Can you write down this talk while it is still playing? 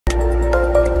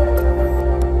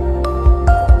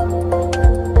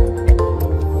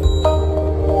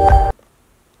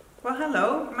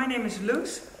name is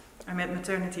Luz. I'm at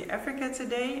Maternity Afrika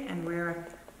today, and we're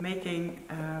making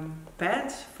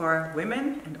pads for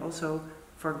women and also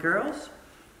for girls.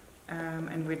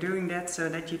 And we're doing that so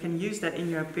that you can use that in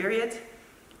your period.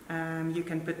 You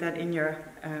can put that in your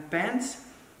pants.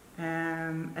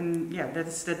 And yeah,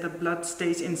 that's that the blood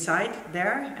stays inside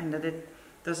there and that it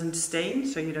doesn't stain,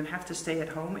 so you don't have to stay at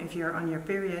home if you're on your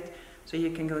period, so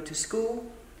you can go to school.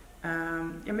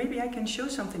 Yeah, maybe I can show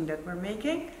something that we're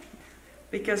making,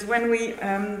 because when we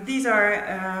these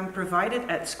are provided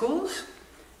at schools,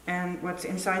 and what's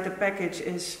inside the package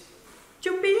is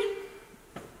choopy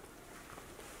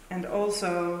and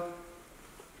also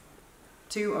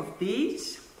 2 of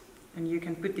these, and you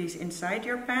can put these inside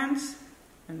your pants,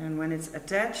 and then when it's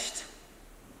attached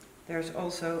there's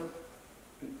also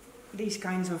these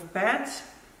kinds of pads,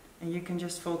 and you can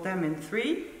just fold them in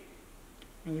 3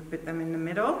 and you put them in the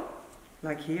middle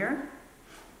like here,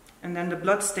 and then the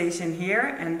blood stays in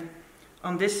here, and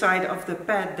on this side of the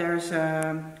pad there's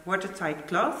a watertight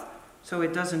cloth so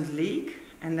it doesn't leak,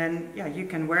 and then yeah, you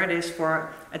can wear this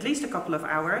for at least a couple of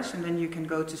hours, and then you can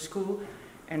go to school,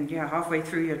 and yeah, halfway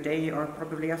through your day or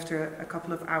probably after a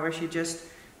couple of hours you just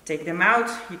take them out,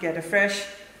 you get a fresh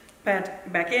pad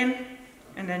back in,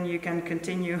 and then you can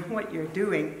continue what you're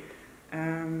doing.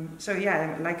 So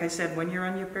yeah, like I said, when you're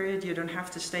on your period you don't have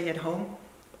to stay at home,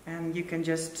 and you can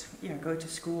just go to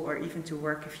school or even to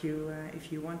work if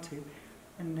you want to,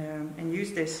 and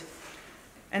use this.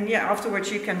 And yeah,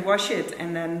 afterwards you can wash it,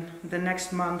 and then the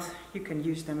next month you can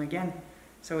use them again.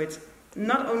 So it's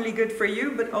not only good for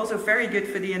you, but also very good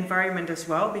for the environment as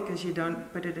well, because you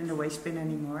don't put it in the waste bin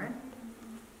anymore.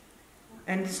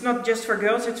 And it's not just for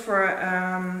girls, it's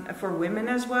for women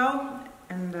as well.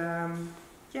 And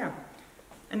yeah,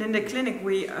 and in the clinic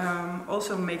we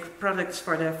also make products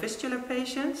for the fistula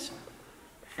patients,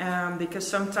 because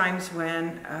sometimes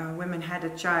when women had a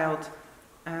child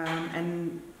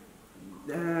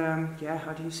yeah,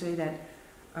 how do you say that?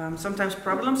 Sometimes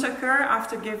problems occur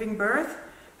after giving birth,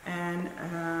 and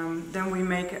then we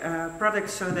make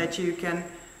products so that you can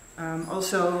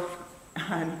also,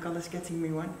 Nicola's getting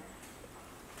me one.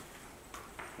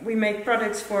 We make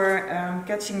products for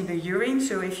catching the urine,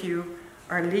 so if you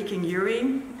are leaking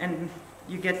urine and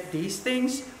you get these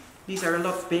things, these are a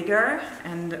lot bigger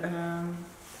and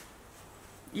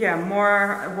yeah,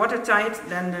 more watertight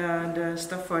than the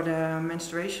stuff for the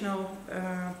menstruational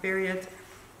period.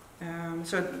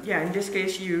 So yeah, in this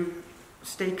case you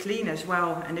stay clean as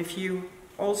well, and if you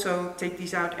also take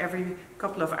these out every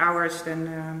couple of hours,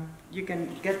 then you can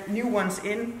get new ones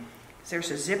in. There's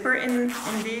a zipper in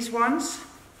these ones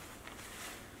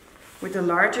with a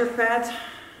larger pad,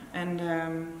 and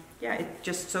yeah, it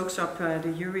just soaks up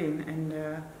the urine, and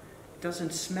it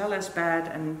doesn't smell as bad,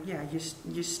 and yeah,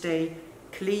 you stay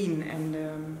clean, and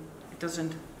it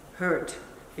doesn't hurt,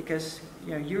 because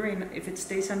yeah, urine, if it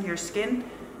stays on your skin,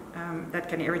 that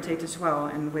can irritate as well,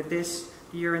 and with this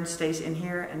the urine stays in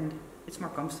here and it's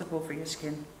more comfortable for your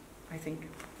skin, I think.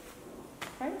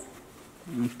 Right?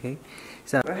 Okay.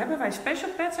 So Hebben wij special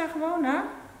pads aan gewone?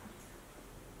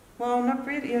 Well, not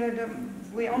really.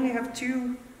 We only have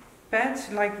 2 pads,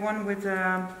 like one with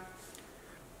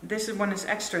this one is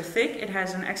extra thick. It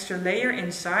has an extra layer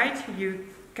inside. You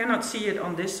cannot see it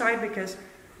on this side because,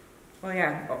 well,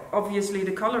 yeah, obviously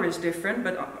the color is different,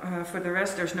 but for the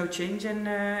rest there's no change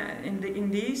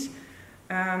in these.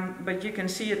 But you can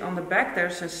see it on the back.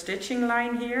 There's a stitching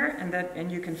line here,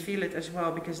 and you can feel it as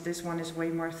well, because this one is way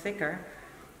more thicker.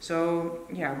 So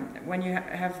yeah, when you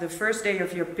have the first day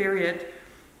of your period,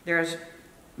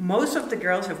 most of the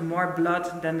girls have more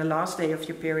blood than the last day of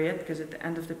your period, because at the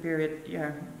end of the period,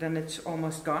 yeah, then it's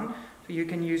almost gone. So you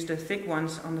can use the thick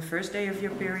ones on the first day of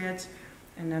your periods,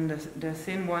 and then the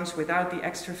thin ones without the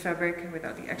extra fabric,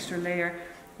 without the extra layer,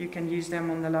 you can use them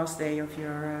on the last day of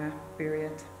your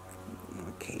period.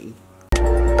 okay.